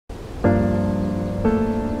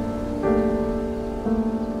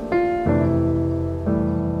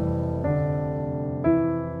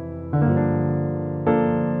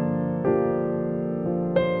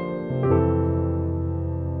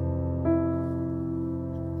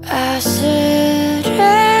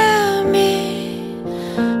따스름이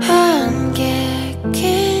한개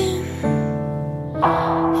낀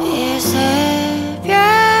이 새벽에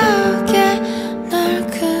날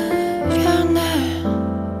그려내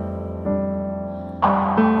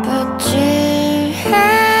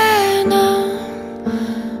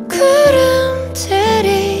붓질해놓은 구름들이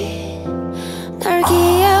널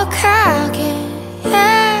기억하게 해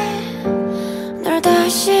널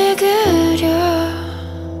다시 그려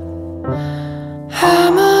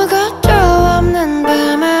아무것도 없는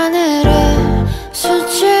밤하늘에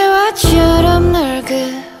수채화처럼 널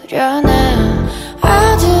그려내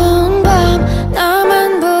어두운 밤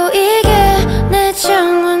너만 보이게 내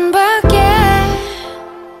창문 밖에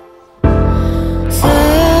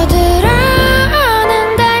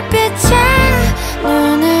새어들어오는 달빛에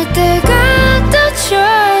눈을 뜨고 또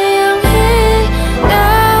조용히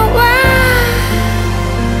나와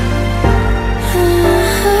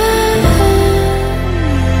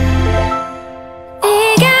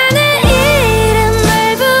네가 내 이름을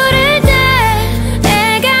부를 때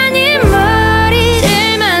내가 네 머리를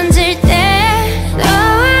만질 때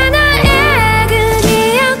너와 나의 그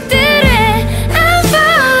기억들에 I'm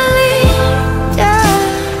falling down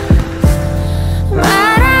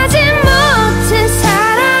말하지 못해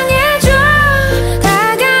사랑해줘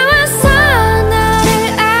다가와서 나를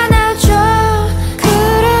안아줘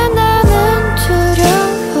그래 나는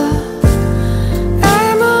두려워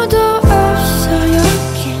아무도 없어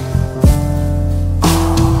여긴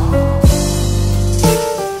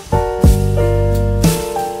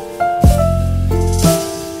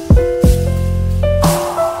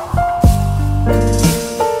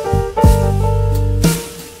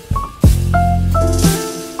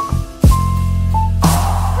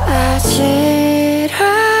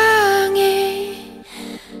아지랑이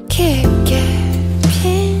깊게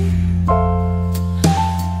핀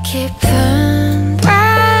깊은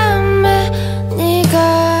밤에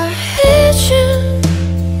네가 해준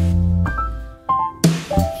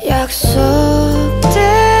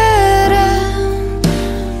약속들은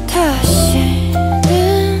다시는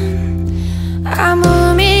아무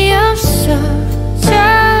의미 없어져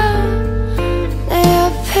내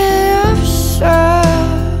옆에 없어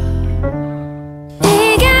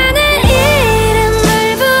네가 내 이름을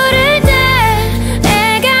부를 때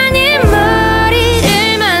내가 네 머리를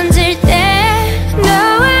만질 때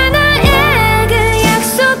너와 나의 그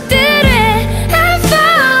약속들에 I'm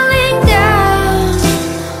falling down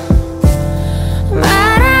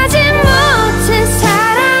말하지 못해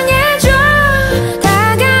사랑해줘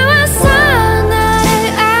다가와서 나를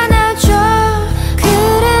안아줘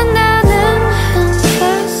그래 나는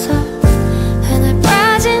흔해서 흔해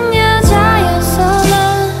빠진 여자여서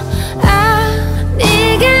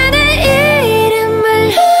네가 내 이름을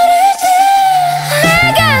부를 때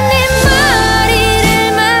내가 네 머리를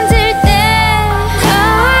만질 때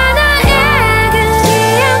너와 나의 그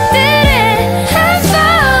기억들에 I'm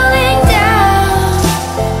falling down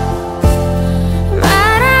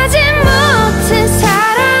말하지 못해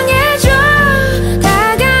사랑해줘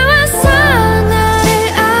다가와서 나를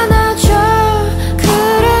안아줘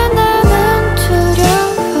그래 나는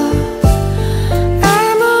두려워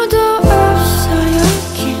아무도 없어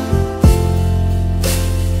여긴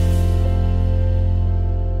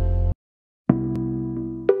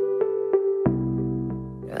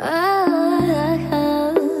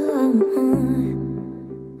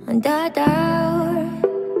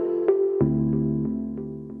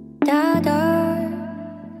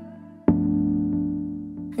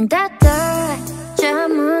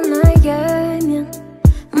문을 열면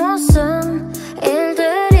무슨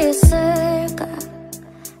일들이 있을까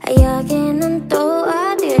여기는 또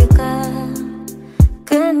어딜까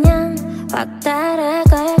그냥 확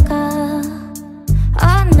따라갈까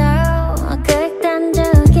Oh no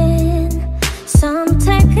극단적인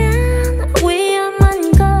선택은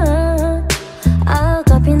위험한 것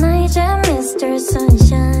겁이 나 이제 Mr.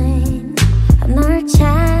 Sunshine 널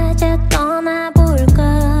찾아 떠나볼까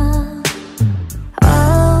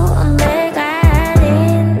내가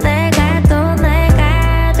아닌 내가 또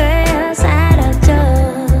내가 되어 사라져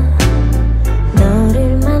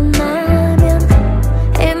너를 만나면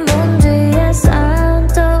이 문 뒤에서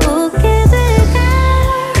또 웃게 될까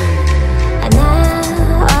나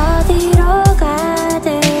어디로 가든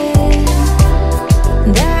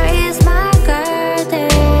There is my garden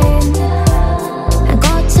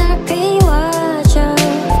꽃을 피워줘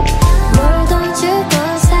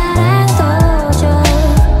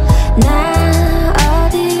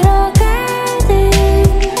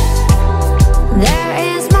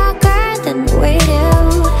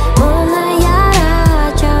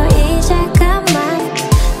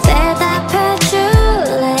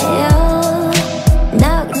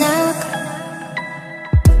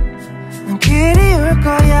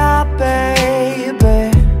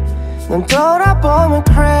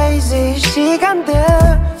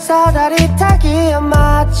사다리 타기야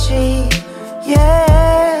마치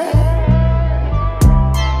yeah.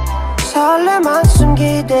 설레만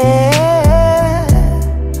숨기대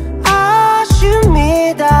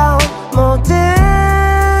아쉬움이 닿은 모든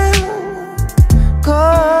걸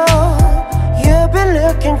You've been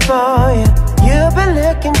looking for you You've been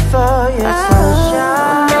looking for your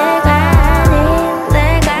sunshine 내가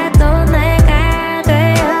또 내가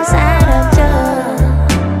되어 살았죠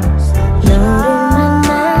너를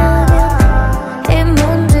만나면 이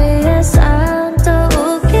문 뒤에서 또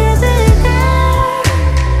웃게 될까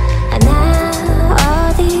나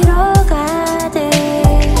어디로 가든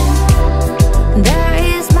There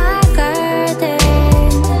is my garden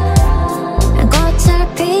꽃을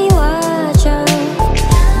피워줘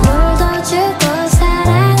물도 주고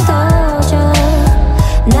사랑도 줘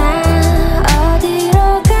나 어디로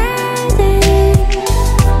가든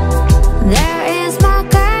There is my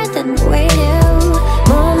garden with you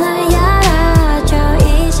문을 열어줘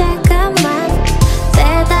이제 그만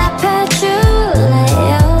대답해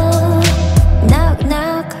줄래요 Knock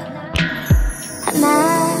knock 나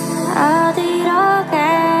어디로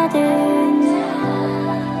가든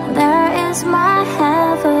There is my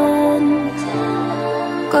heaven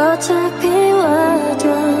꽃을 피워줘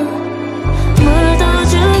물도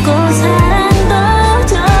주고 사랑도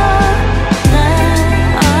줘 나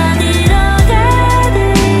어디로 가든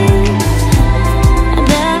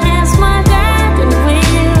There is my garden with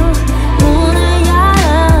you 문을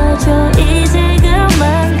열어줘 이제 그만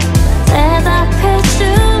대답해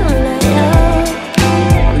줄래요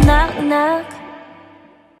Knock knock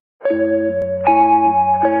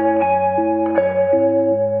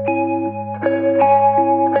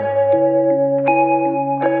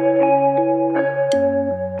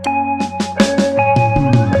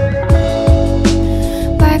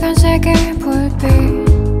빨간색의 불빛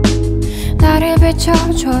나를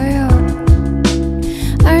비춰줘요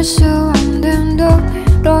알 수 없는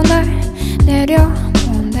돈으로 날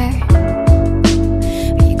내려보내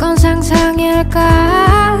이건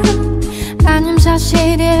상상일까 아님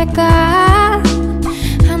사실일까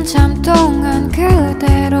한참 동안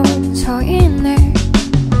그대로 서 있네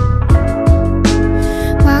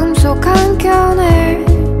마음속 한켠에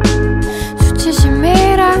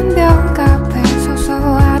수치심이란 벽 앞에 서서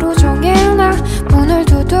하루 종일 나 문을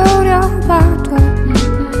두드려봐도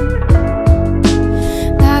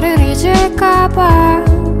나를 잊을까봐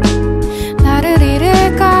나를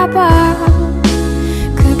잃을까봐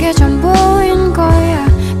그게 전부인 거야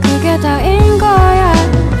그게 다인 거야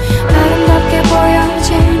아름답게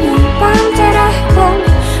보여지는 밤들의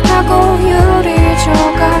꿈하고 유리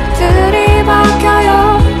조각들이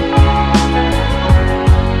바뀌어요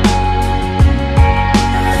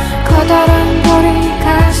커다란 돌이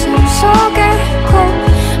가슴 속에 쿵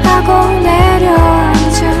하고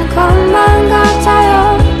내려앉은 것만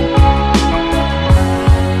같아요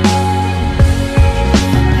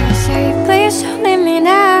I say please don't leave me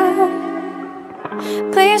now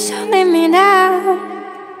Please don't leave me now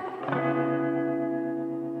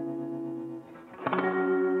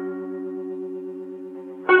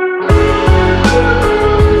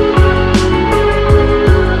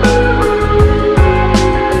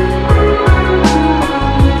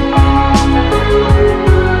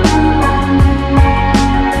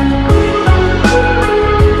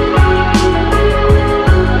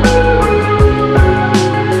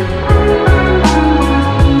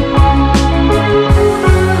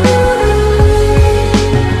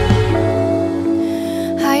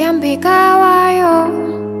하얀 비가 와요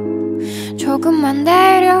조금만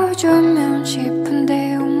내려주면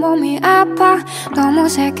싶은데 온몸이 아파 너무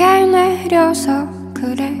세게 내려서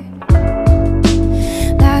그래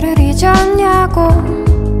나를 잊었냐고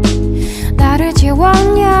나를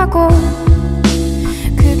지웠냐고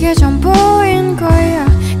그게 전부인 거야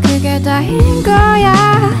그게 다인 거야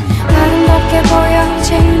아름답게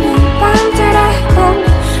보여지는 밤들의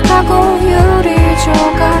꿈하고 유리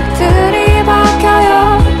조각들이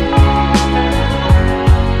바뀌어요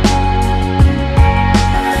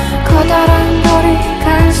커다란 돌이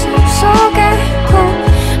가슴 속에 쿵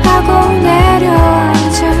하고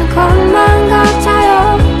내려앉은 것만 같아요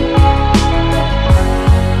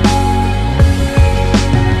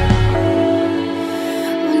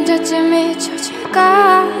언제쯤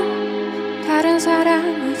잊혀질까 다른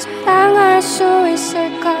사람을 사랑할 수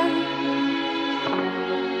있을까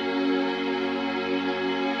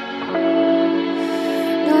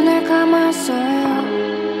눈을 감았어요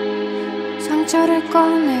상처를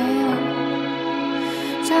꺼내요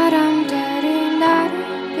사람들이 나를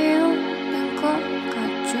비우는 것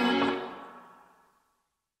같죠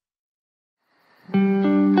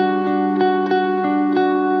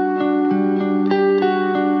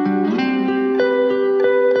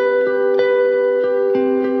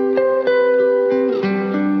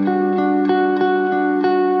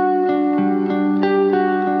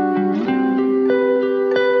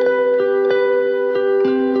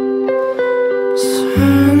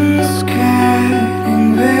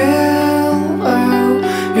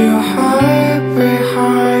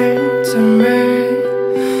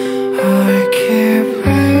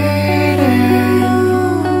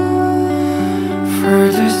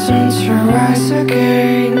destined to rise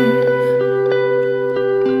again.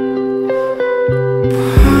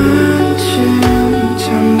 반쯤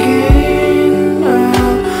잠긴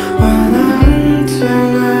너와 난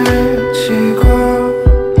등을 지고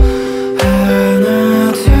하나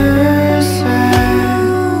둘 셋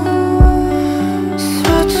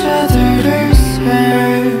숫자들을 세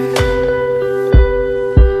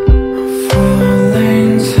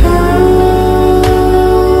Falling down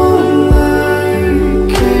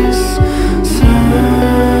like it's sunsets.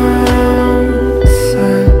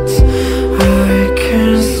 I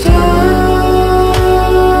can't stop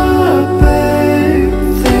it.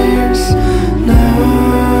 There's no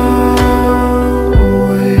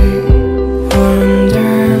way.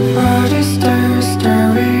 Wonder what is the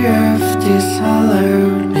story of this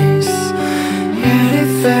aloneness. Yet it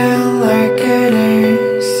felt like it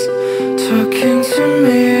is. Talking to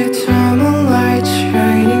me, eternal light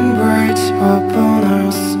shining bright upon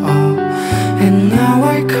us all. And now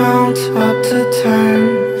I count up to 10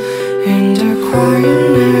 in the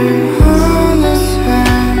quietness. 어느새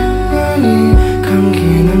눈이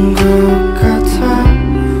감기는 것 같아.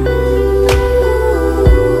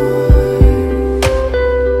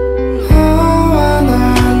 너와 난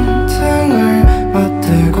등을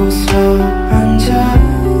맞대고서 앉아.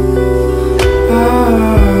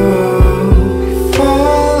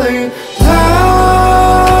 Falling down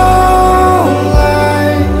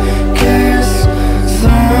like it's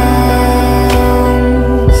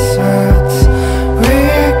sunsets. We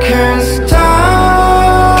can't stop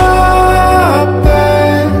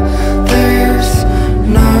it. There's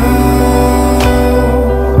no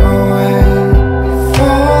way.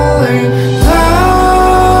 Falling down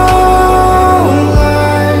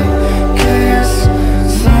like it's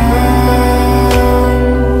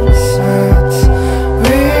sunsets.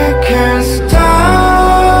 We can't stop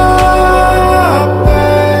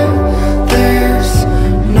it. There's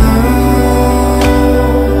no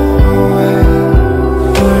way.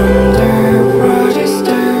 Wonder what is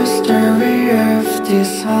the story of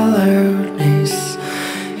this aloneness.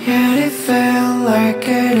 Yet it felt like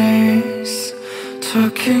it is.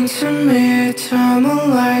 Talking to me, eternal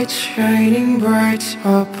light shining bright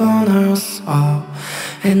upon us all.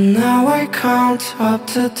 And now I count up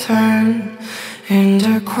to 10 in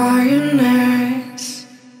the quietness.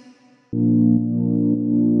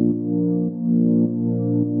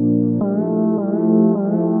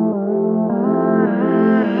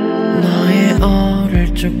 너의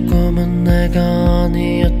어릴 적 꿈은 내가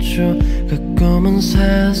아니었죠. 그 꿈은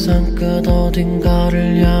세상 끝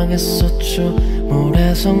어딘가를 향했었죠.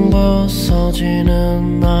 모래성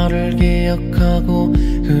벗어지는 나를 기억하고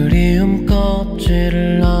그리움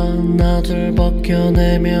껍질을 하나둘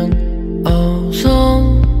벗겨내면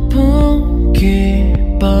어선풍기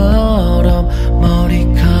바람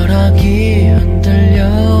머리카락이 흔들려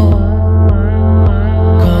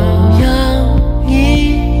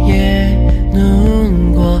고양이의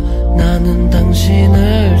눈과 나는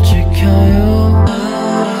당신을 지켜요.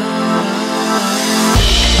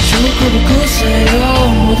 좋은 꿈을 꾸세요.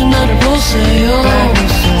 모두 나를 보세요.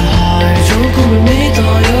 좋은 꿈을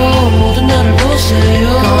믿어요. 모두 나를 보세요.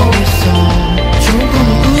 좋은 꿈을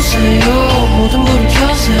꾸세요. 모든 불을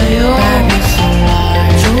켜세요.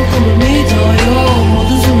 좋은 꿈을 믿어요. 모든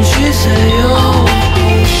숨을 쉬세요.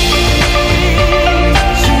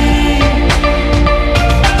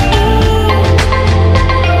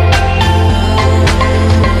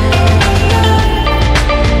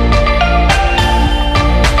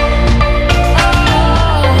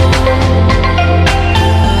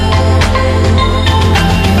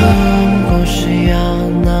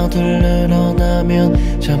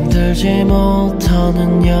 잠들지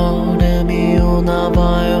못하는 여름이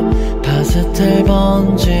오나봐요. 파스텔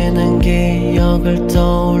번지는 기억을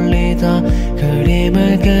떠올리다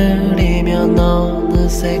그림을 그리면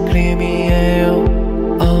어느새 그림이에요.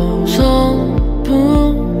 어선풍기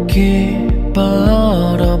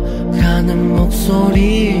바람 가는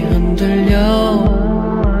목소리 흔들려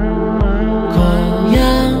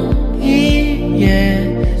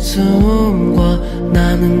고양이의 숨과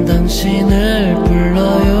나는 당신을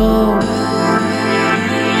불러요.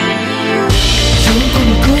 좋은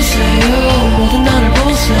꿈을 꾸세요. 모두 나를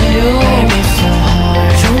보세요.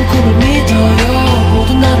 좋은 꿈을 믿어요. 모두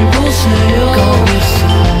나를 보세요.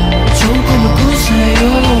 좋은 꿈을 꾸세요.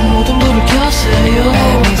 모든 불을 켜세요.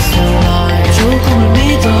 좋은 꿈을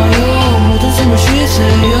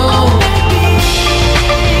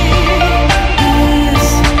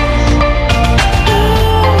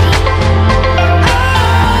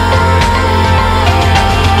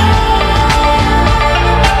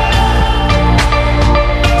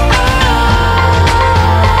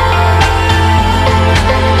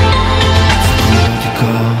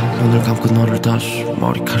다시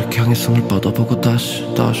머리카락 향해 손을 뻗어보고 다시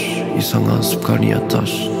이상한 습관이야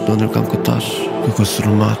다시 눈을 감고 다시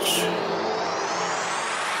그곳으로 마치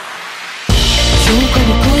좋은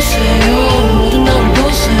꿈을 꾸세요 모두 나를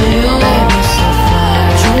보세요 Baby so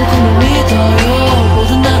fly 좋은 꿈을 믿어요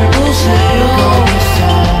모두 나를 보세요 Baby so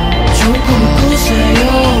좋은 꿈을 꾸세요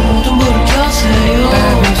모두 물을 켜세요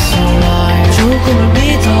Baby so light 좋은 꿈을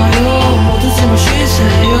믿어요 모두 숨을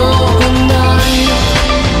쉬세요 Good night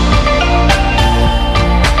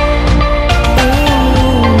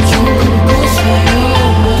좋은 꿈을 꾸세요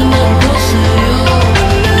모두 나를 보세요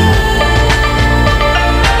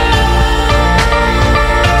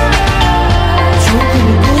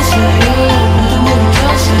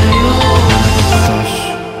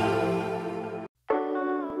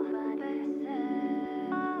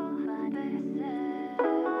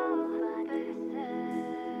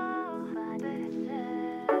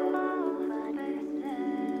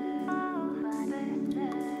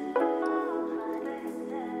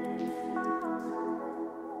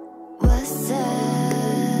What's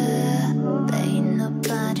up? Ain't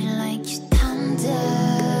nobody like you timed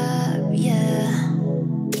up, yeah.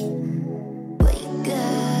 Wake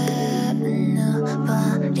up,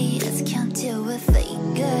 nobody else can deal with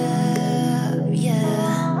fake up,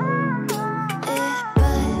 yeah.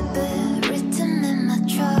 But rhythm in my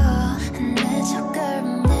draw, 내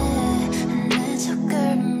적걸네, 내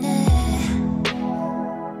적걸네. But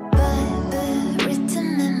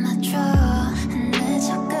rhythm in my draw, 내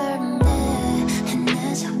적걸네.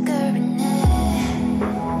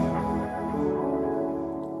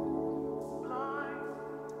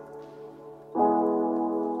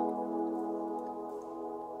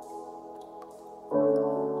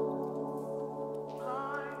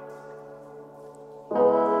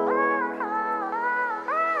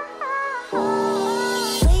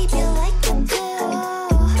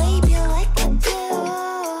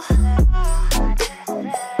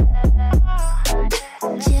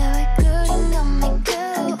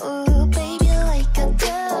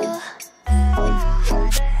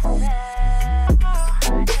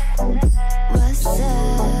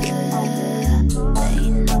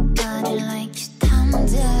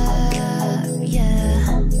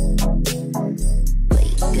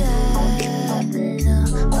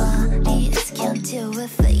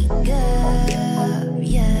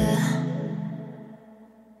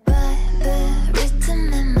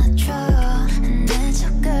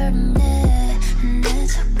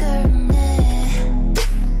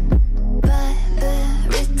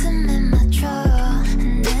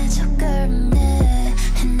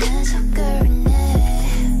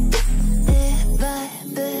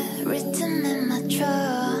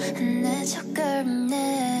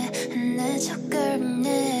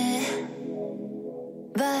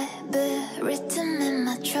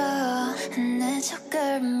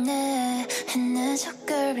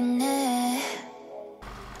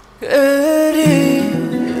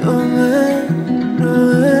 그리움은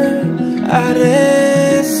노을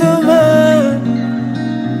아래서만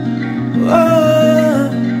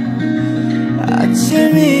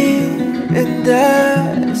아침이면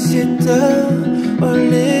다시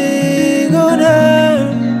떠올리거나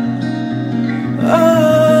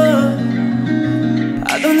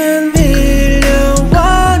파도는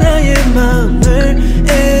밀려와 나의 맘을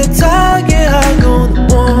애타게 하고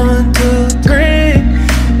One, two, three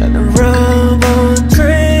나는 rub on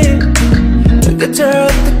tree 끝을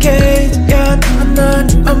어떻게 해야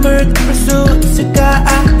하나님 맘을 들을 수 있을까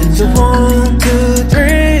이제 one, two,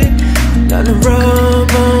 three 나는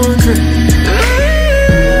rub on tree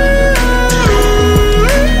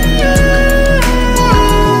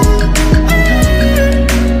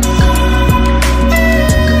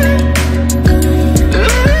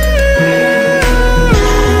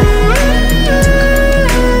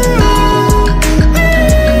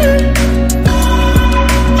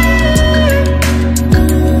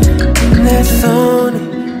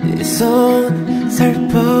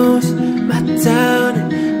살포시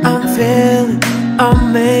맞닿는 I'm feeling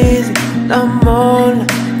amazing 난 몰라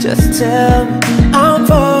just tell me I'm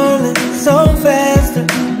falling so fast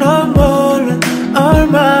난 몰라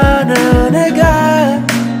얼마나 내가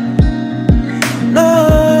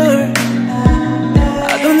널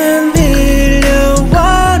파도는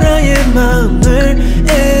밀려와 나의 맘을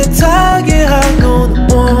애타게 하고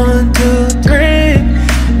One, two, three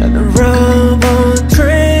나는 rub on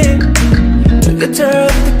tree 끝을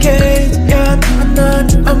어떻게 해야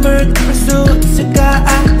하나님 맘을 들을 수 있을까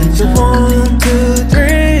이제 one, two,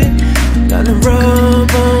 three 나는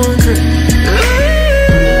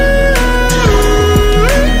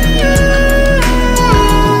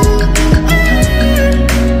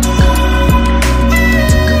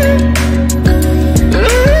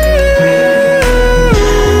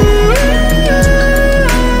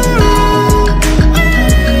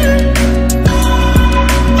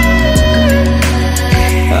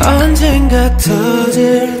딱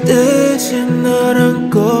터질 듯이 너랑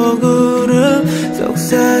꼬구름 속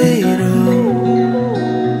사이로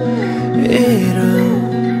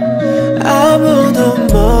아무도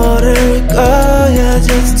모를 거야.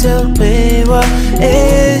 Just tell me what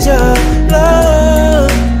is your love.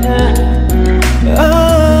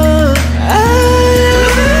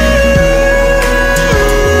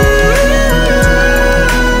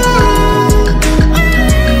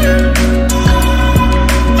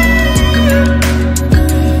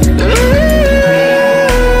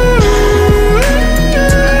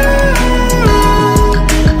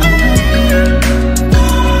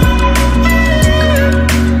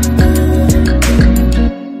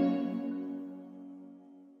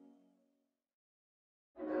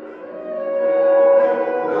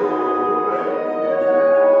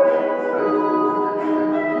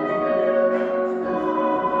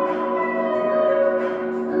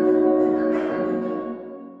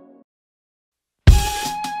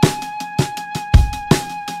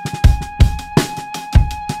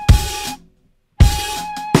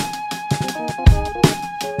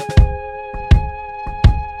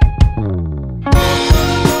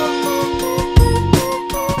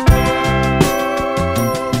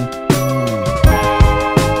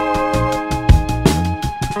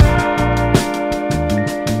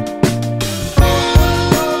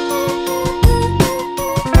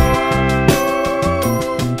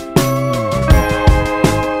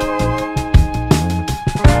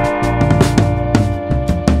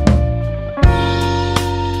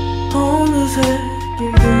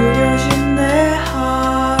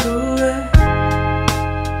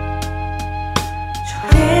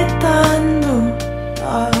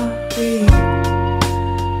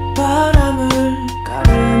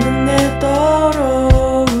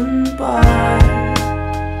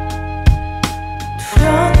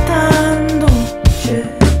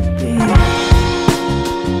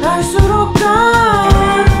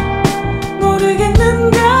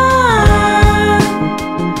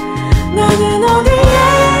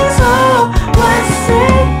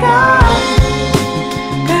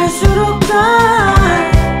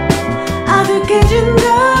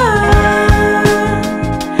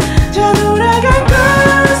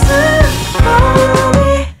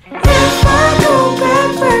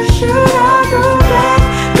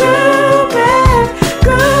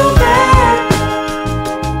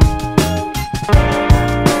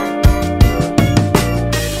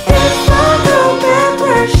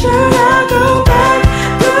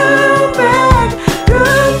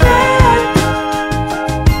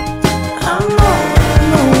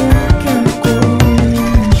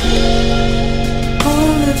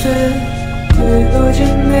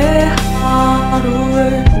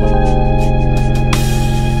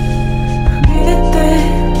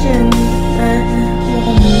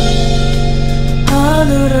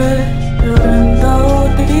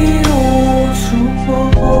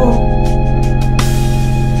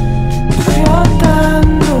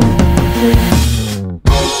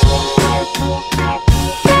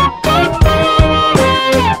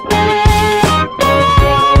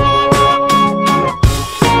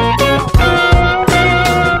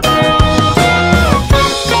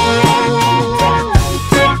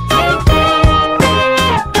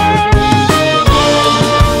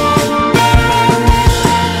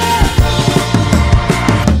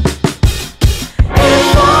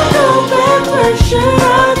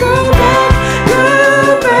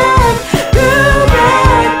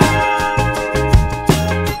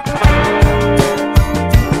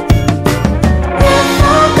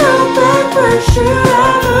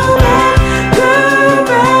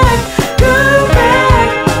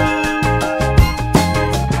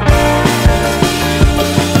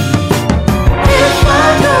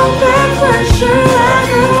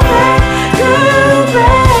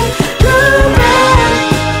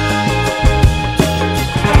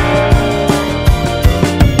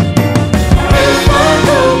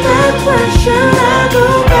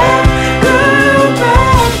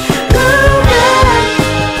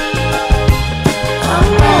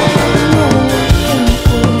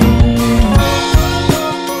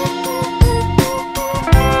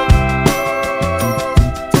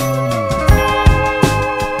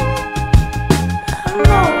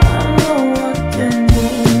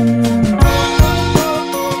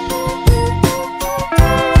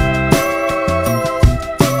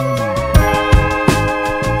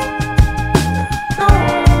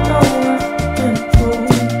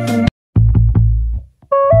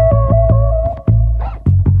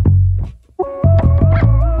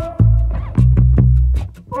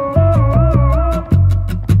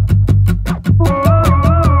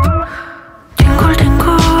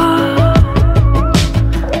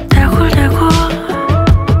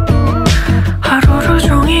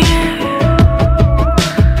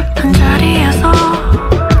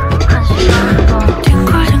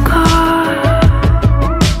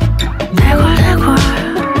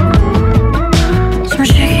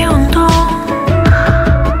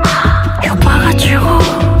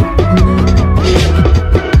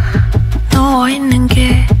 누워있는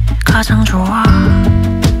게 가장 좋아.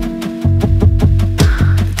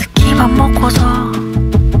 특히 밥 먹고서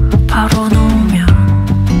바로 누우면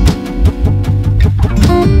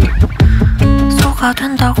소가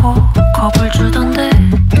된다고 겁을 주던데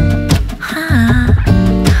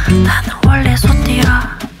나는 원래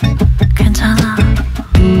소띠라 괜찮아.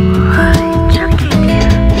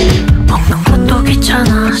 먹는 것도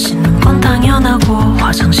귀찮아. 씻는 건 당연하고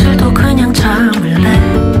화장실도 그냥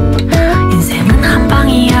참을래. 인생은 한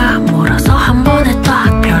방이야. 몰아서 한 번에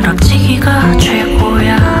딱 벼락치기가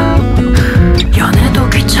최고야. 연애도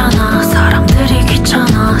귀찮아. 사람들이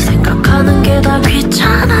귀찮아. 생각하는 게 다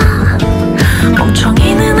귀찮아.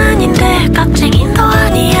 멍청이는 아닌데 깍쟁이도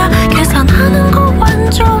아니야. 계산하는 거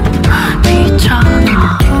완전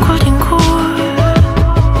귀찮아. 뒹굴뒹굴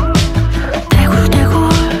대굴대굴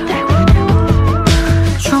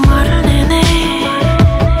주말을 내내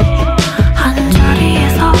한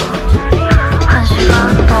자리에서 한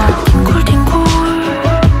시간 더 뒹굴뒹굴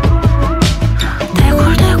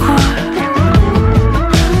대굴대굴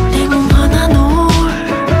네 몸 하나 놓을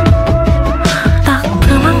딱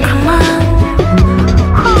그만큼만.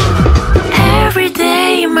 Every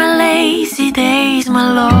day my lazy days,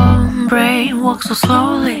 my long brain walks so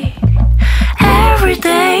slowly. Every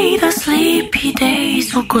day the sleepy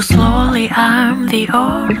days will go slowly. I'm the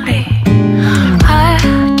only.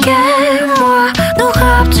 알게 뭐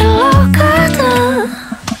누가 앞질러 가든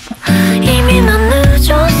이미 난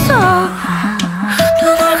늦었어.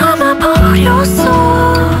 눈을 감아버렸어.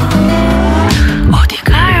 어디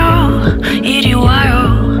가요? 이리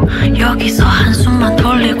와요. 여기서 한숨만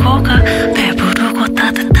돌리고 가. 배부르고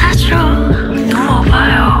따뜻하죠.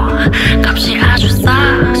 누워봐요. 값이 아주 싸.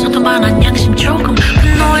 소두만한 양심 조금.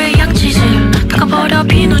 분노의 양치질 닦아버려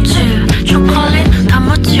비누칠. 초콜릿 다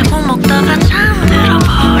묻히고 먹다가 잠들어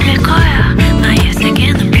버릴 거야. 나의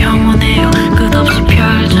세계는 평온해요. 끝없이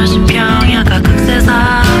펼쳐진 평야가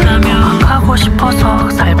극세사라며 가고 싶어서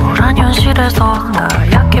살벌한 현실에서 나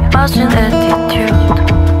약해 빠진 attitude.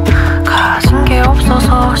 가진 게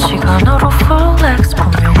없어서 시간으로 플렉스.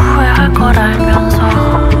 분명 후회할 걸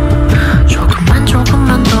알면서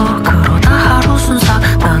조금만 더 그러다 하루 순삭.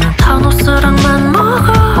 나는 타노스랑만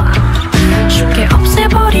먹어. 쉽게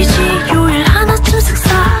없애버리지. 요일 하나쯤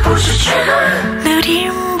슥싹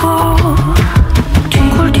느림보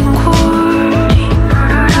뒹굴뒹굴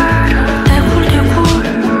대굴대굴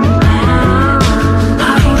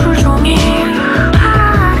하루를 종일 한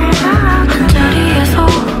자리에서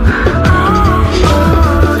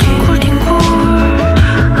뒹굴뒹굴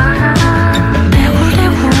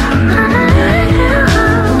대굴대굴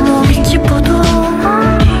몸이 찌뿌둥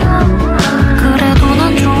그래도 난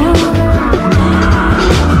좋아.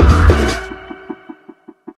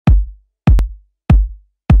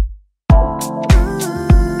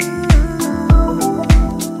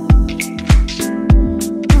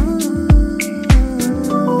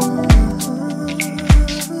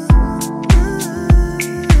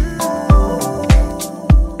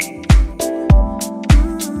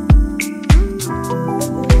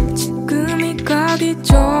 지금이 가기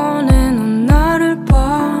전에 넌 나를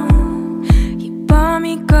봐. 이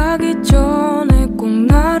밤이 가기 전에 꼭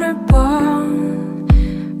나를 봐.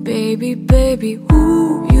 Baby baby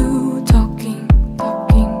who you talking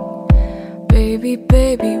talking. Baby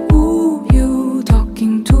baby who you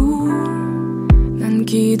talking to. 난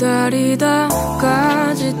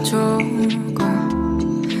기다리다가 지쳐가.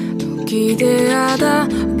 또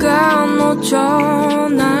기대하다가 놓쳐.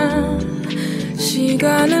 날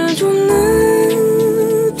시간을 좀 늦어.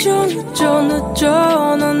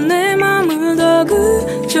 넌 내 맘을 더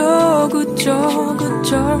그저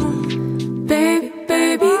Baby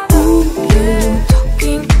baby who you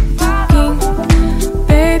talking talking.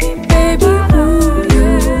 Baby baby who you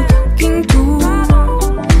talking to.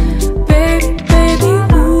 Baby baby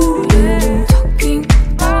who you talking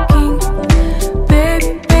talking. Baby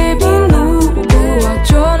baby 누구와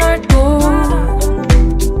전화를 또.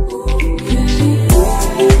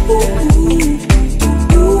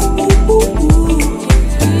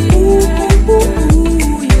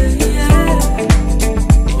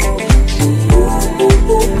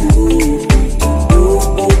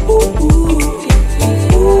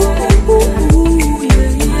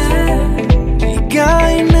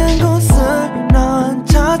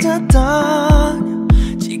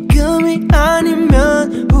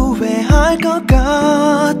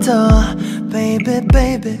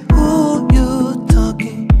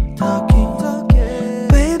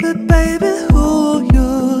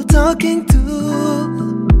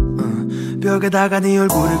 벽에다가 네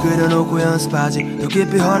얼굴을 그려놓고 연습하지. 더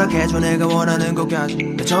깊이 허락해줘 내가 원하는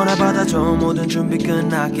것까지. 내 전화 받아줘 모든 준비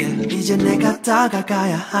끝났게. 이제 내가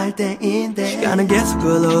다가가야 할 때인데 시간은 계속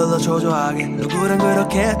흘러 초조하게. 누구랑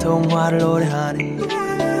그렇게 통화를 오래 하니.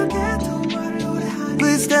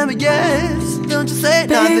 Please tell me yes, don't you say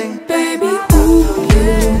nothing. Baby, who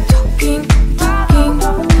you talking, talking?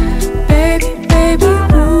 Baby, baby,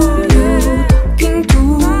 who you talking to?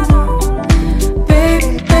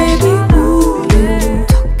 Baby, baby, who you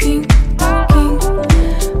talking, talking?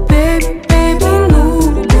 Baby, baby,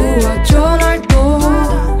 누구와 전화를 또?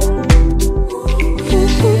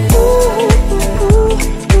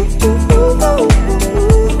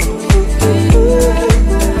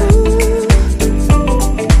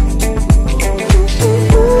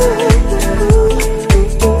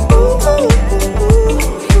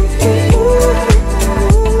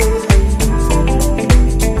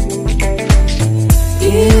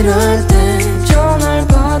 이럴 땐 전화를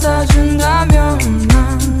받아준다면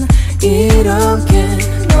난 이렇게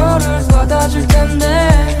너를 받아줄 텐데.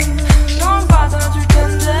 널 받아줄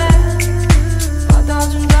텐데.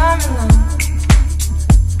 받아준다면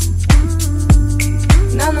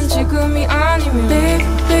나는 지금이 아니면. Baby,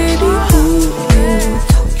 baby, who you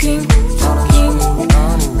talking, talking?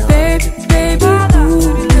 Baby, baby, who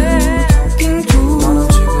you talking to?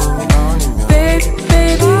 Baby,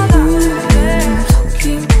 baby, who you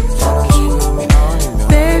talking, talking?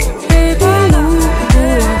 Baby, baby,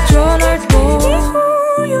 누구와 전화를 또?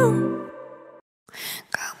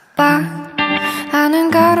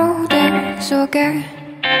 깜빡하는 가로등 속에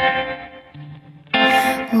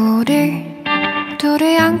우리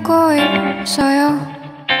둘이 안고 있어요.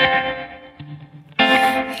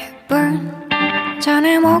 예쁜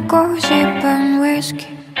잔에 먹고 싶은 위스키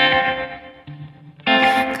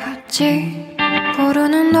같이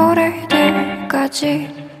부르는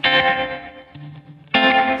노래들까지.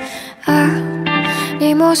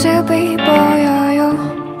 네 모습이 보여요.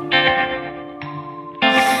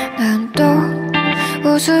 난 또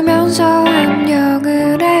웃으면서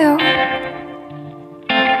안녕을 해요.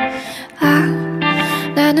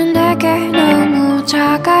 나는 내게 너무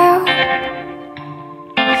작아요.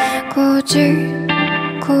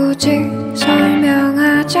 굳이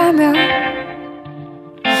설명하자면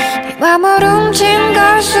네 맘을 훔친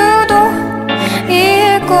걸 수도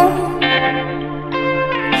있고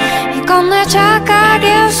이건 내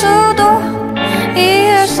착각일 수도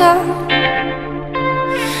있어.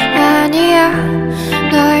 아니야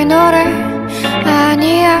너의 노래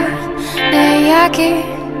아니야 내 이야기.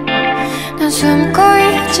 난 숨고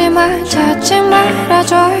있지만 찾지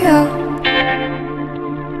말아줘요.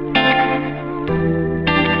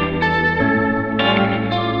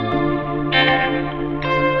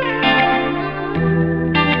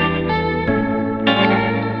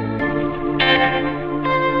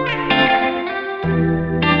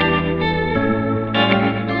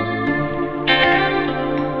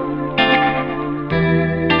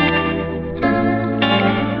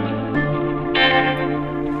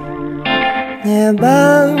 내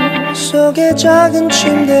방 속의 작은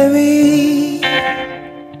침대 위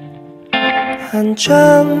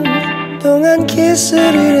한참 동안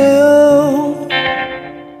키스를 해요.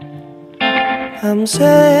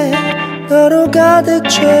 밤새 너로 가득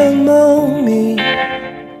채운 몸이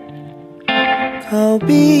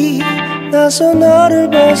겁이 나서 너를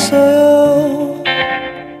봤어요.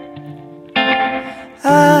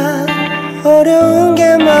 어려운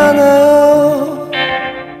게 많아요.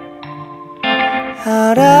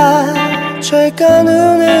 알아줄까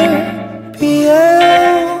눈을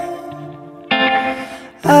피해요.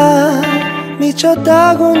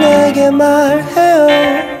 미쳤다고 내게 말해요.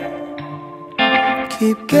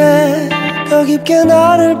 깊게 더 깊게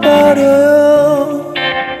나를 버려요.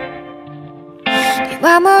 네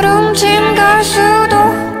맘을 훔친 걸 수도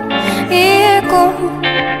있고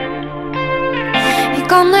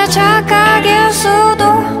이건 내 착각일 수도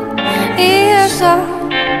있어.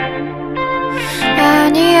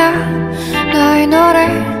 아니야 너의 노래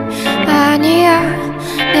아니야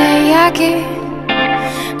내 이야기.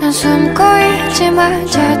 난 숨고 있지만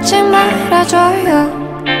찾지 말아줘요.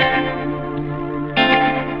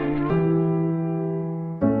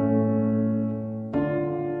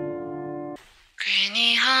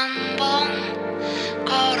 괜히 한번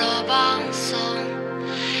걸어봤어.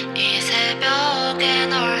 이 새벽에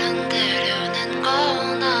널 흔들려는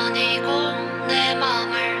건 아니고 내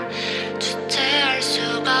맘을 주체할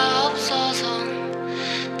수가 없어서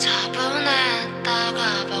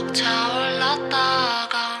차분했다가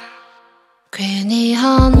벅차올랐다가 괜히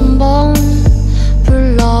한번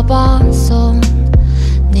불러봤어.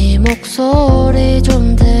 네 목소리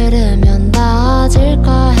좀 들으면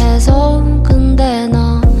나아질까 해서. 근데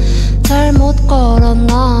나 잘못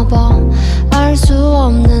걸었나봐. 알 수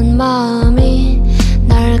없는 마음이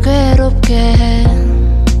날 괴롭게 해.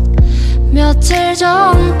 며칠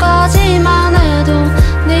전까지만 해도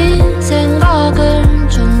네 생각을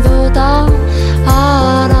전부 다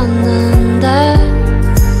알았는데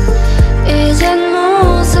이젠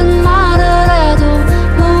무슨 말을 해도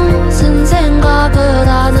무슨 생각을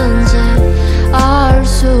하는지 알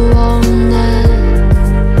수 없네.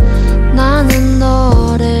 나는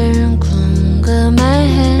너를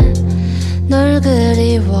궁금해해. 널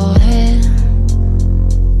그리워해.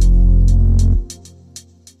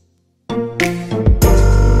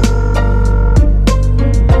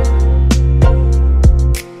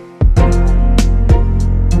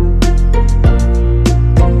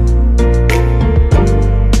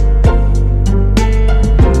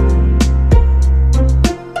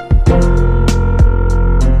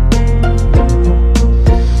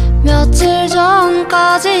 며칠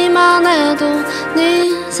전까지만 해도 네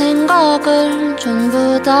생각을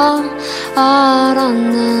전부 다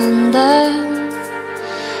알았는데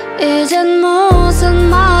이젠 무슨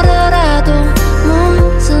말을 해도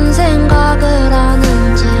무슨 생각을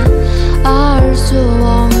하는지 알 수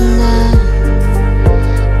없네.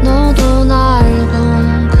 너도 날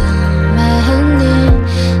궁금해했니?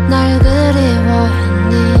 날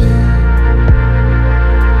그리워했니?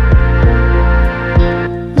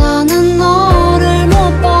 나는 너를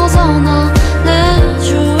못 벗어나. 내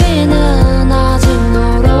주위는 아직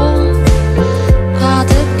너로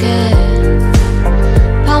가득해.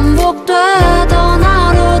 반복되던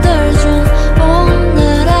하루들 중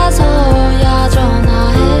오늘에서야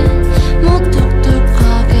전화해.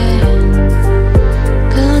 무뚝뚝하게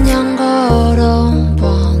그냥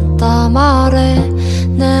걸어봤다 말해.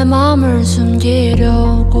 내 맘을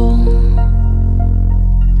숨기려고.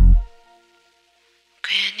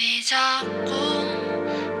 괜히 자꾸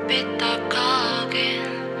삐딱하게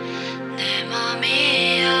내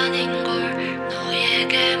맘이 아닌 걸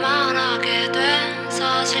너에게 말하게 돼.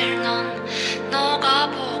 사실 넌 너가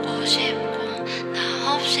보고 싶고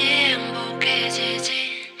나 없이 행복해지지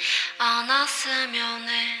않았으면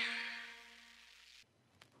해.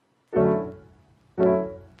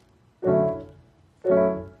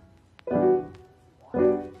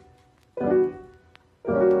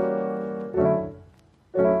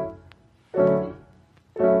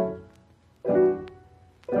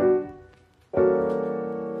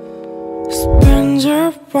 Spend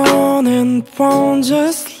your phone and phone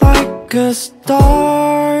just like a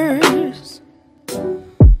stars.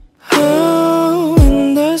 Oh,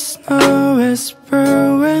 and the snow is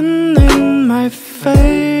brewing in my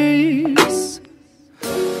face.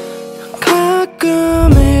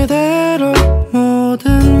 가끔 이대로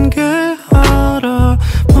모든 게 알아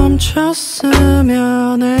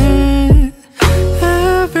멈췄으면 해.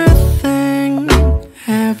 Everything,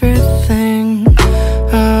 everything.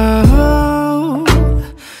 Oh,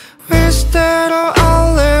 wish that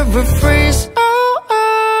I'll ever freeze. Oh,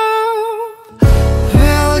 oh,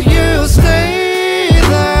 will you stay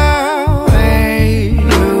the way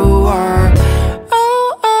you are?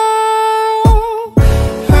 Oh, oh,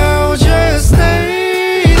 I'll just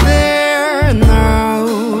stay there now,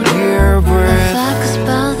 dear breath. If I could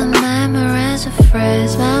spell the memories of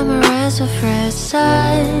phrase, memories of phrase,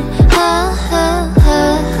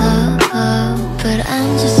 but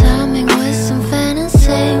I'm just humming with some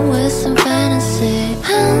fantasy, with some fantasy.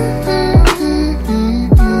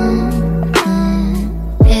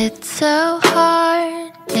 It's so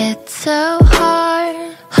hard, it's so hard,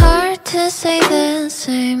 hard to say the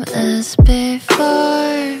same as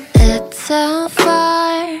before. It's so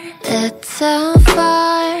far, it's so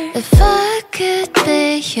far. If I could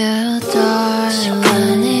be your door.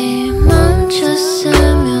 시간이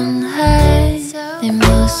멈췄으면 해. 네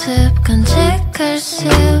모습 간직할 수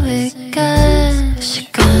있게.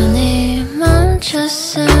 시간이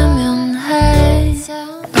멈췄으면 해.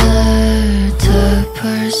 널 더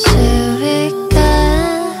볼 수 있게.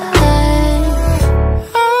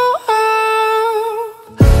 Oh, oh,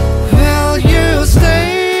 will you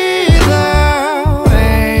stay the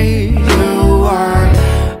way you are?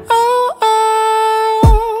 Oh,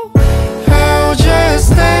 oh, I'll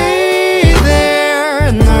just stay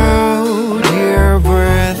there now, dear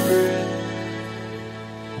breath.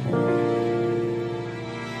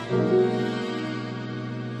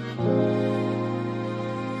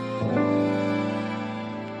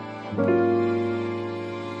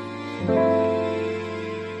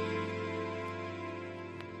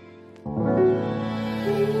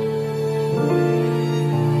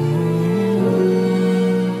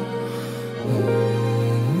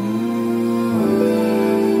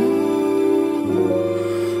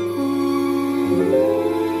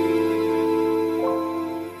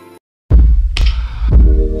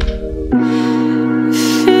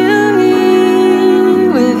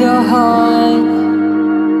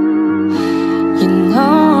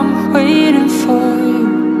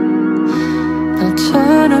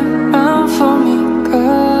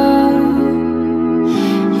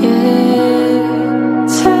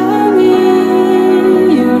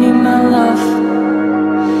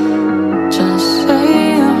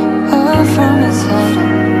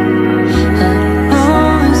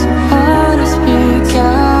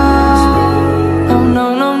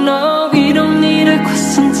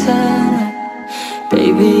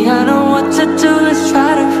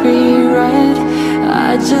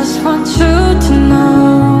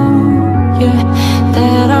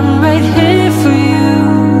 I'm right here for you.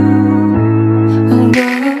 Oh,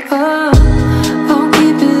 girl, oh,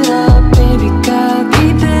 keep it up, baby girl,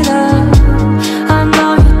 keep it up. I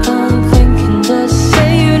know you're done thinking, just say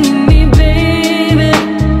you need me, baby.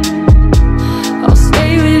 I'll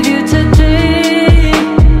stay with you today.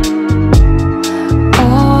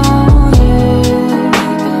 Oh yeah,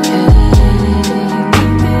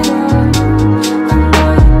 keep it up. I know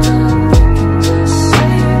you're done thinking, just say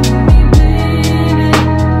you need me, baby.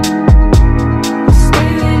 I'll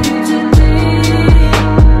stay with you today.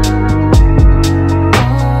 Oh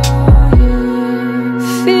yeah,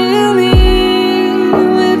 feel me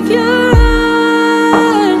with your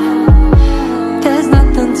eyes. There's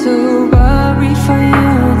nothing to worry for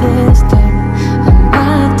you this time. I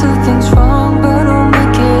might do things wrong, but I'll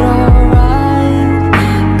make it alright.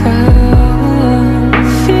 Girl,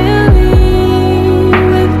 feel me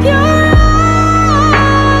with your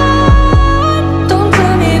eyes. Don't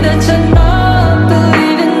tell me that you're not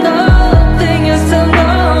believing nothing. You still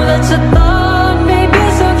know that you thought maybe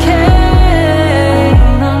it's okay.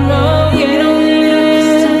 No, no, you don't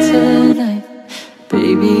need tonight.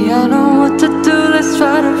 Baby, I know what to do, let's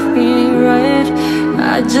try to rewrite. I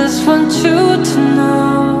just want you to know,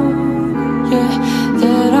 yeah,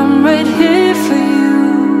 that I'm right here for you.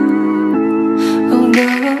 Oh,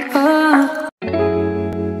 girl,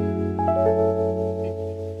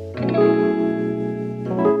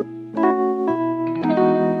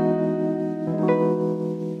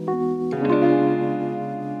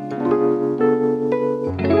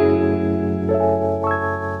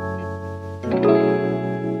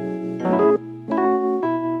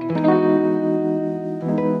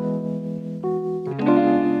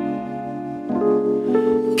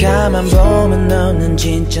 가만 보면 너는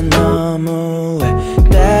진짜 너무해.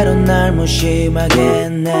 때론 날 무심하게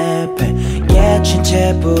내패. 예친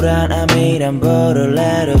채 불안함이란 벌을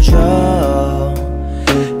내려줘.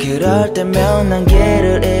 그럴 때면 난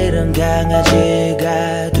길을 잃은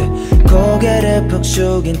강아지가 돼. 고개를 푹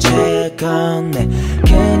숙인 채 건네.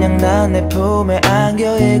 그냥 난 내 품에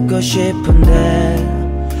안겨 있고 싶은데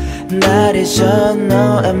날 잊어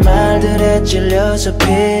너의 말들에 찔려서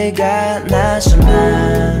피가 나서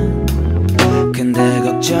난 근데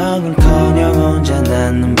걱정은커녕 혼자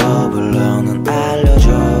낫는 법을 너는 알려줘.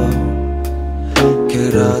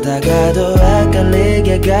 그러다가도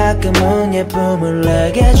헷갈리게 가끔은 예쁨을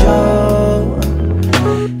내게 줘.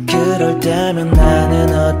 그럴 때면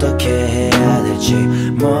나는 어떻게 해야 될지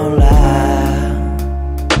몰라.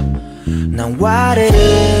 난 와르르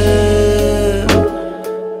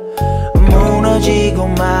무너지고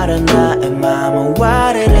말은 나의 맘은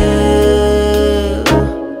와르르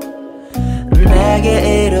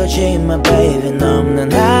내게 이러지 마 baby.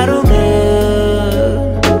 넘는 하루는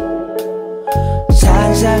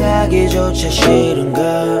상상하기조차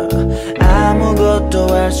싫은걸. 아무것도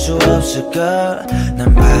할 수 없을걸.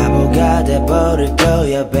 난 바보가 돼버릴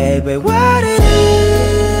거야 baby. 와르르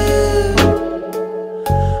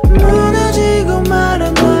무너지고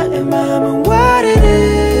말은 나의 맘은 와르르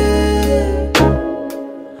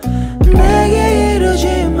내게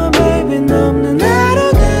이러지 마 baby. 넘는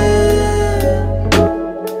하루는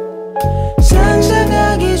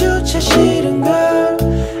상상하기조차 싫은걸.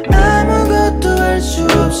 아무것도 할 수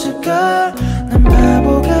없을걸. 난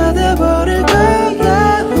바보가 돼버릴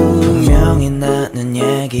거야. 분명히 나는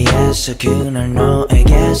얘기했어 그날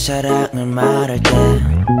너에게 사랑을 말할 때.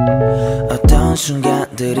 어떤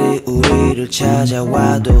순간들이 우리를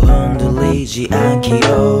찾아와도 흔들리지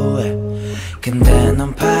않기로 해. 근데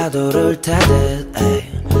넌 파도를 타듯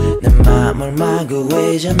내 맘을 마구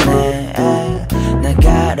잊었네. 날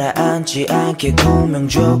가라앉지 않게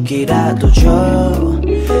구명조끼라도 줘.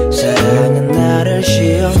 사랑은 나를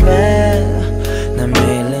시험해. 난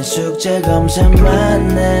밀린 숙제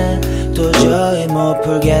검사만 해. 도저히 못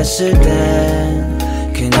풀겠을 땐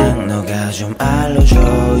그냥 너가 좀 알려줘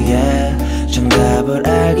yeah. 정답을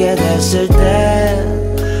알게 됐을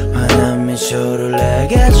땐 환한 미소를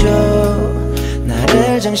내게 줘.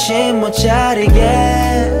 나를 정신 못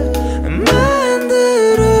차리게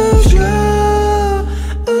만들어줘.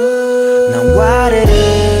 난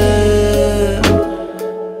와르르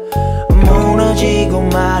무너지고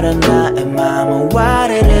말은 나의 맘은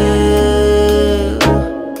와르르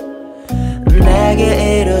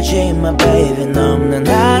내게 이러지 마 baby. 넘는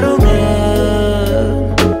하루는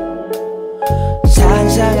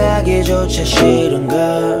상상하기조차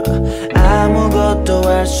싫은걸. 아무것도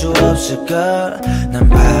할 수 없을걸. 난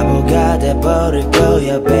바보가 돼버릴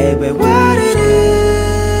거야 baby. 와르르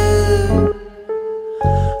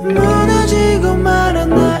무너지고 말은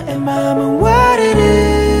나의 맘은 와르르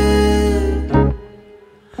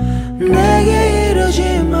내게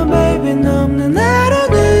이러지 마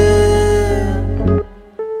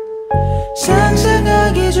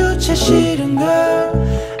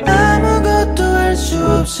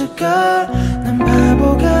없을까 난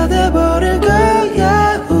바보가 돼버릴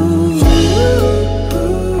거야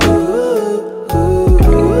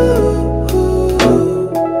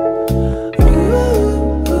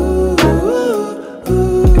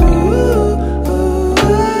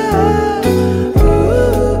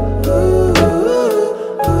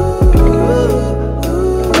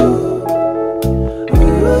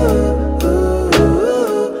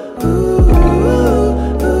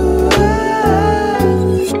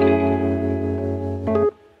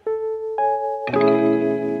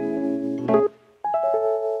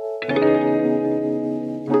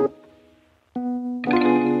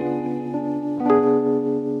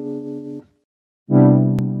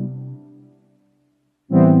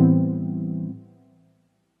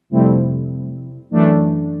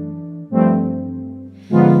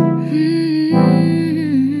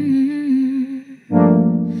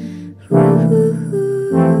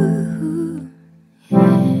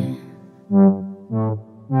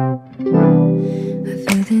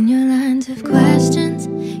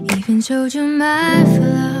Showed you my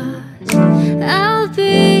flaws. I'll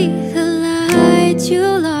be the light you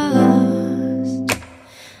lost.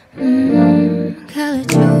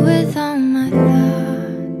 Colored you with all my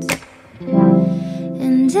thoughts,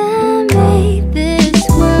 and I made this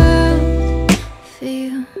world for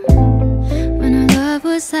you. When our love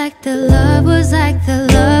was like the love was like the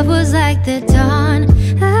love was like the dawn.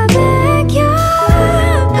 I beg your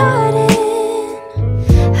pardon.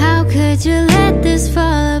 How could you let this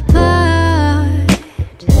fall apart?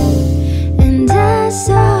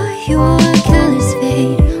 Saw your colors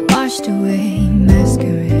fade, washed away,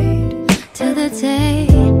 masquerade till the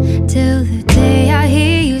day I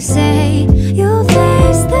hear you say you'll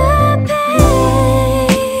face the pain,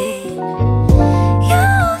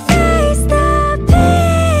 you'll face the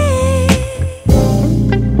pain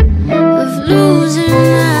of losing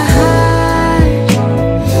my heart,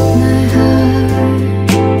 my heart,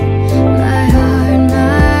 my heart,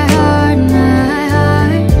 my heart, my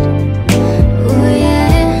heart.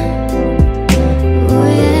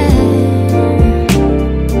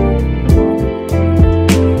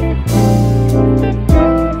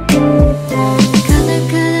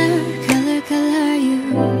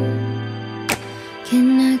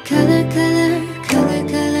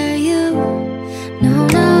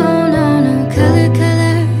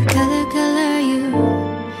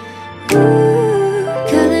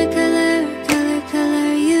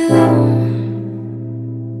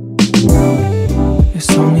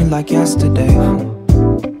 Like yesterday,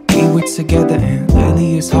 we were together, and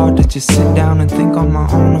lately it's hard to just sit down and think on my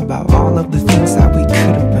own about all of the things that we could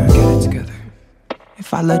have been. Get it together.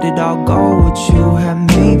 If I let it all go, would you have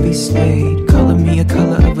maybe stayed? Color me a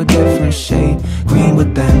color of a different shade. Green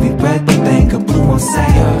with envy, red with anger, blue on say.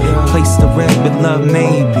 Place the red with love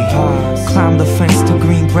maybe. Climb the fence to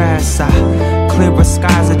green grass. I clearer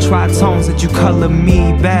skies of tri-tones that you color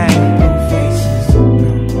me back.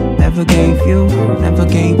 Never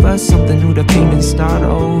gave us something new to paint and start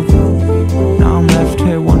over. Now I'm left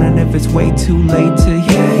here wondering if it's way too late to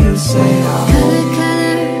hear you say color,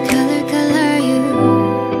 color, color, color you.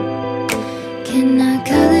 Can I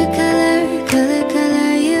color, color, color,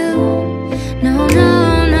 color you? No, no,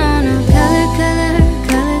 no, no. Color, color,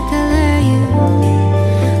 color, color you.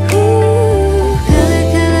 Ooh, color,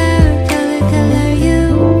 color, color, color you.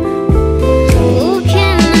 Ooh,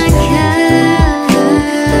 can I color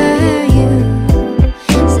you?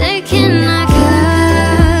 Say, can I color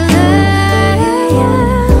you?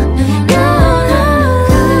 No, no,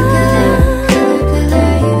 color, color, color,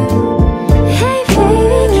 color you. Hey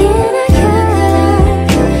baby, can I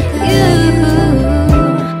color you?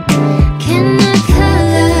 Can I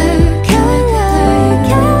color, color, color,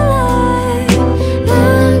 color?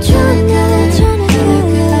 I'm trying to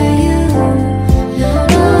color you. No,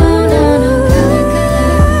 no, no,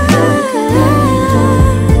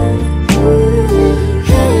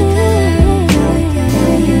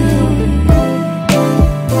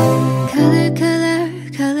 color,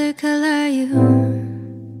 color, color you.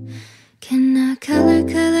 Can I color,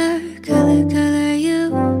 color, color, color you?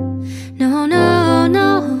 No, no,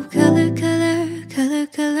 no, color, color, color,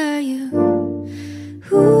 color you.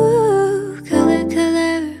 Ooh, color,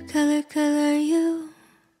 color, color, color you.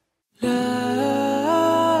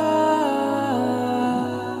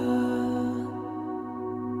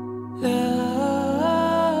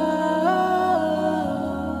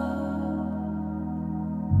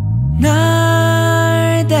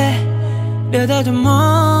 날 데려다 좀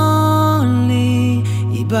멀리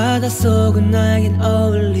이 바닷속은 나에겐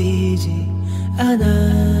어울리지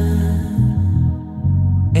않아.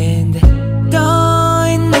 And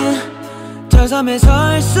떠있는 저 섬에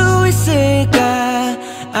설 수 있을까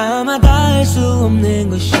아마 닿을 수 없는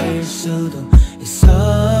것일 수도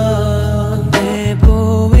있어 내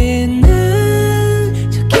보이는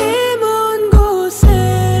저기 먼 곳에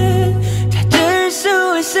찾을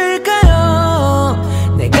수 있을까요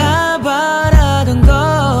내가 바라던 것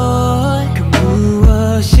그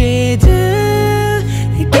무엇이든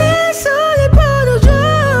내게 손을 뻗어줘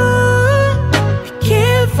Be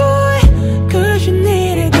careful cause you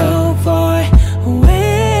need to go far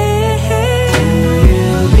away Do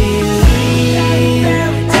you believe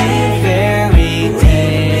in fairy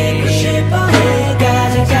tales 내가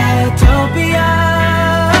잠깐 utopia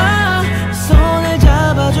손을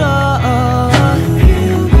잡아줘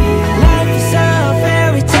Life is a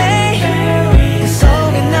fairy tale 그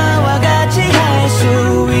속에 나와 같이 할 수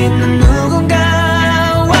있는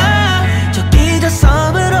누군가와 저기 저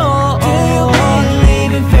섬으로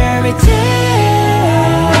Live in fairy tale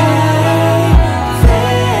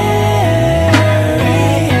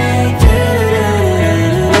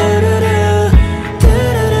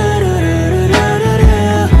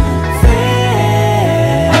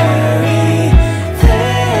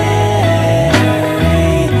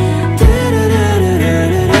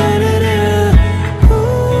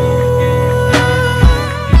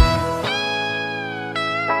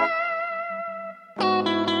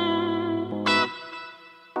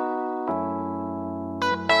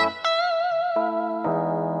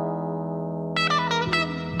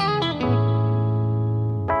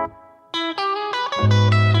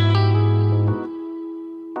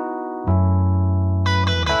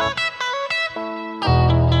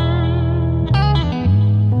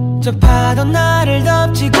저 파도 나를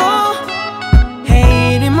덮치고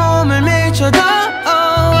해일이 몸을 밀쳐도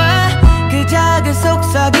그 작은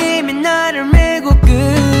속삭임이 나를 밀고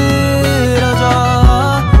끌어줘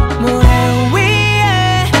모래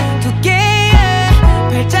위에 두 개의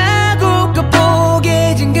발자국과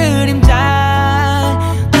포개진 그림자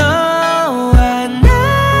너와 나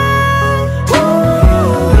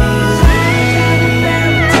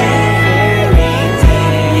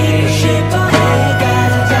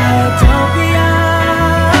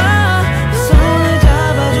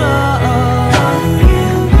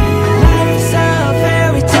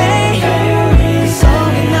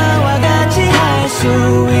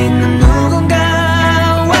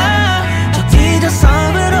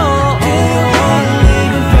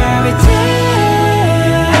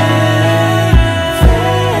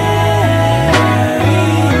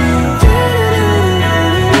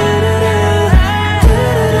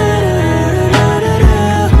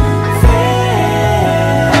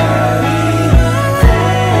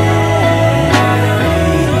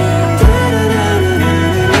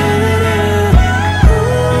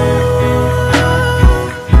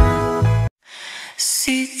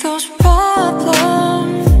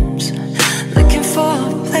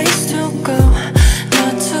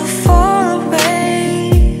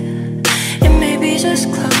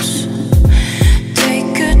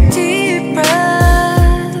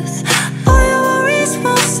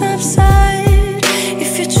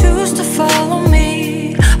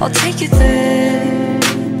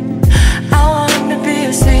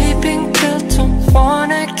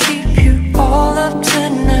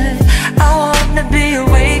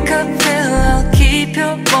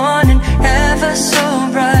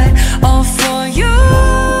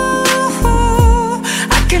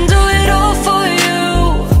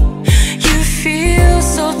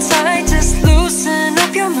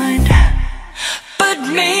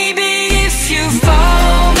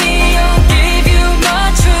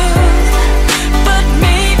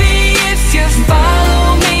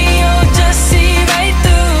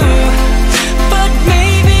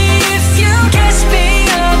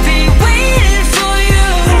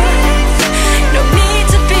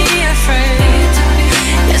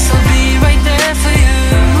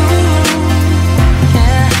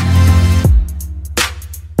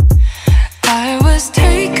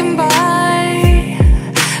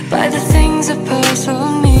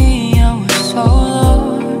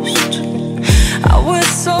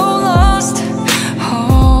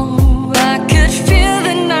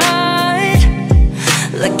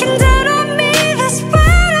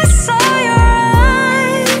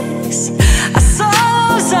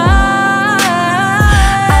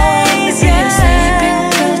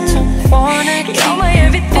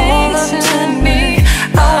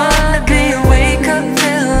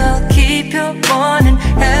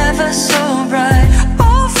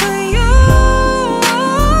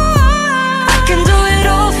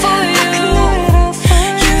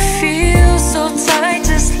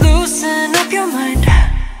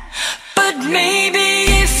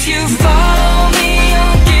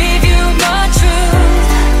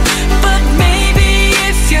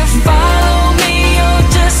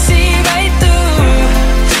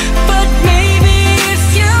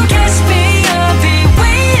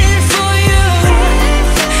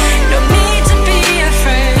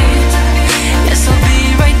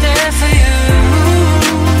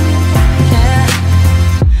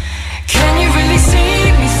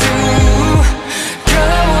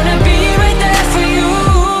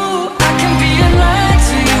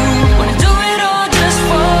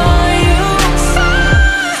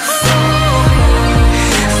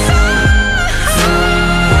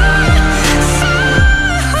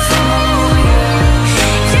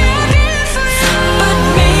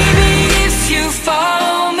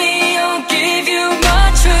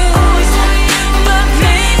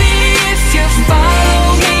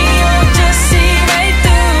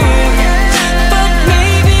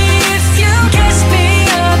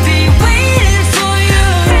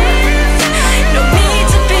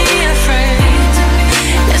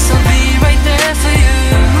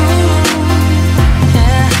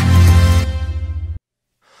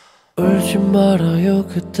말아요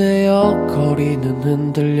그대여 거리는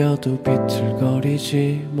흔들려도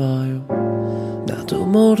비틀거리지 마요 나도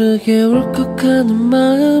모르게 울컥하는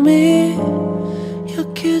마음이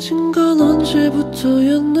약해진 건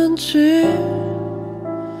언제부터였는지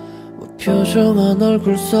무표정한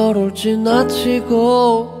얼굴 서로를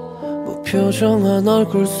지나치고 무표정한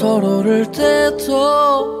얼굴 서로를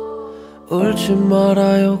대도 울지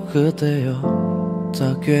말아요 그대여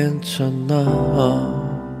다 괜찮아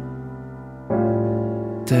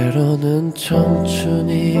때로는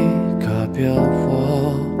청춘이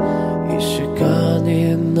가벼워 이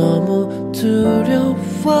시간이 너무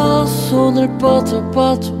두려워 손을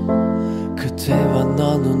뻗어봐도 그대와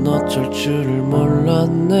나는 어쩔 줄을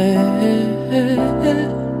몰랐네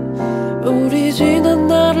우리 지난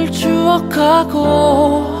날을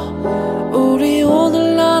추억하고 우리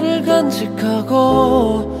오늘날을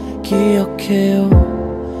간직하고 기억해요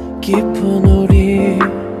깊은 우리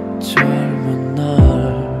젊은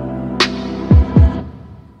날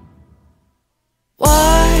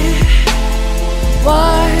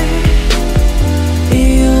Why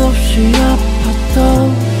이유 없이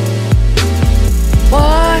아팠던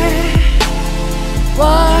Why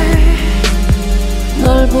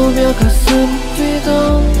널 보며 가슴 뛰던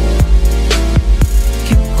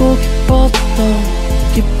깊고 깊었던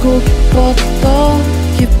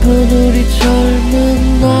깊은 우리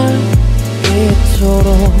젊은 날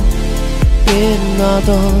이토록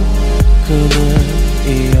빛나던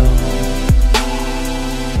그늘이여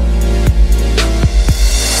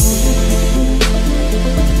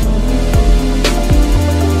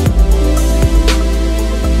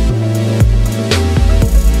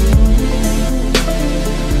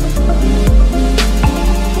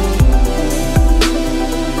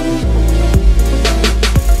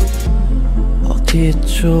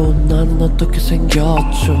어디죠 나는 어떻게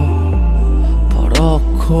생겼죠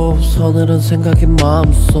버럭고 서늘한 생각이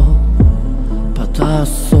마음속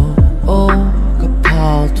바닷속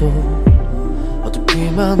오가파도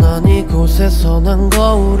어둡기만 한 이곳에서 난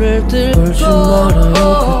거울을 들고 울지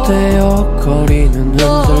말아요 그대여 거리는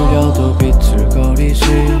흔들려도 비틀거리지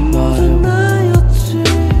마요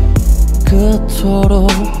그토록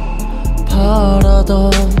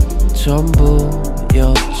바라던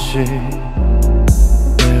전부였지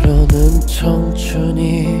때로는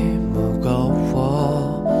청춘이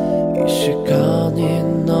무거워 이 시간이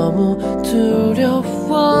너무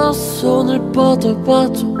두려워 손을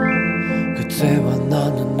뻗어봐도 그대와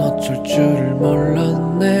나는 어쩔 줄을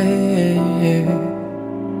몰랐네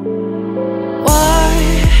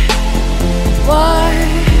Why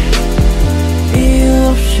이유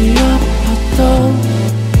없이 아팠던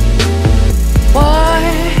Why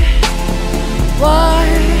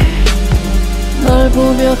널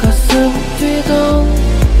보며 가슴 뛰던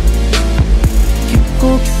깊고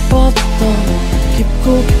깊었던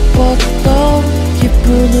깊은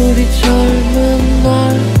우리 젊은 날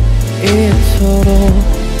이토록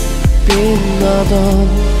빛나던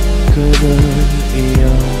그늘이여